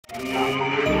Ladies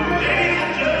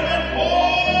and gentlemen,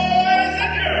 boys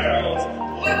and girls,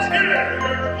 let's hear it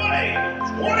for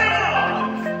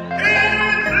 2021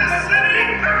 Kansas City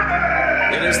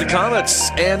Comets! It is the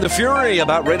Comets and the Fury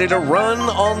about ready to run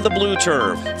on the blue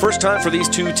turf. First time for these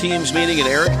two teams meeting, and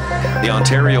Eric, the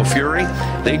Ontario Fury,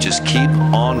 they just keep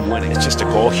on winning. It's just a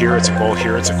goal here, it's a goal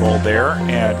here, it's a goal there,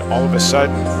 and all of a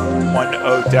sudden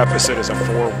 1-0 deficit is a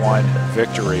 4-1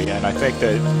 victory. And I think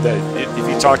that if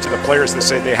you talk to the players, they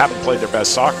say they haven't played their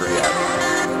best soccer yet.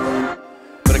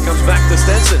 But it comes back to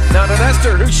Stenson, now to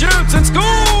Nestor, who shoots and scores!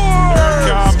 Here it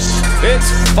comes. It's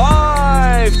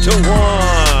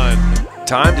 5-1.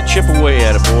 Time to chip away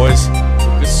at it, boys.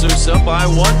 Lucas Sousa by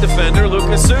one defender.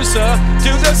 Lucas Sousa to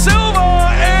Da Silva,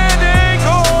 and a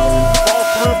goal! Ball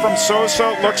through from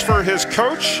Sousa, looks for his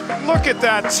coach. Look at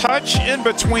that touch in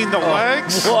between the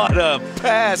legs. What a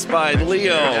pass by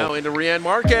Leo. Now into Rian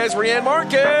Marquez. Rian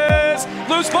Marquez,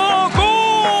 loose ball,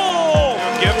 goal!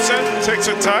 Gibson takes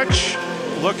a touch,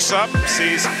 looks up,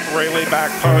 sees Rayleigh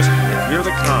back post. If you're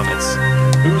the Comets,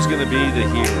 who's going to be the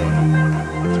hero?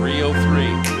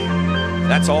 3:03.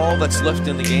 That's all that's left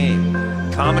in the game.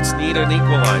 Comets need an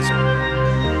equalizer.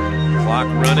 Clock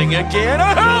running again.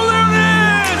 Oh, there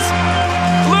it is!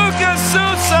 Lucas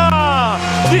Sousa,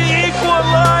 the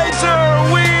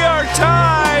equalizer. We are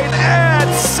tied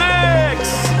at 6.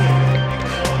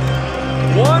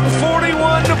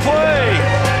 1:41 to play.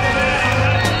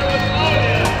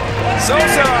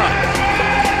 Sousa.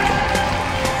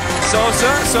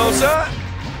 Sousa!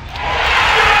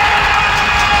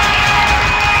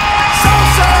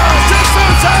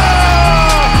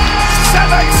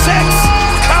 7-6!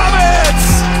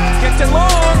 Comets! Kicked it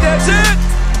long, that's it!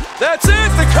 That's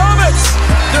it, the Comets!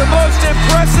 Their most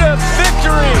impressive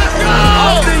victory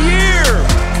of the year!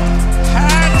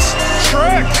 Hat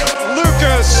trick,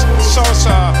 Lucas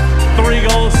Sousa. 3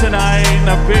 goals tonight,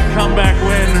 a big comeback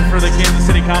win for the Kansas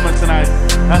City Comets tonight.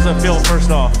 How's it feel,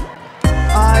 first off?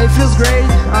 It feels great.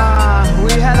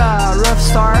 We had a rough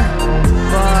start,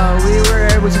 but we were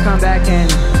able to come back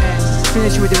and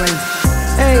finish with the win.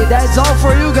 Hey, that's all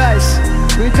for you guys.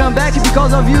 We come back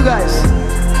because of you guys.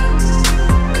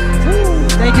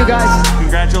 Thank you, guys.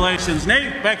 Congratulations.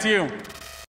 Nate, back to you.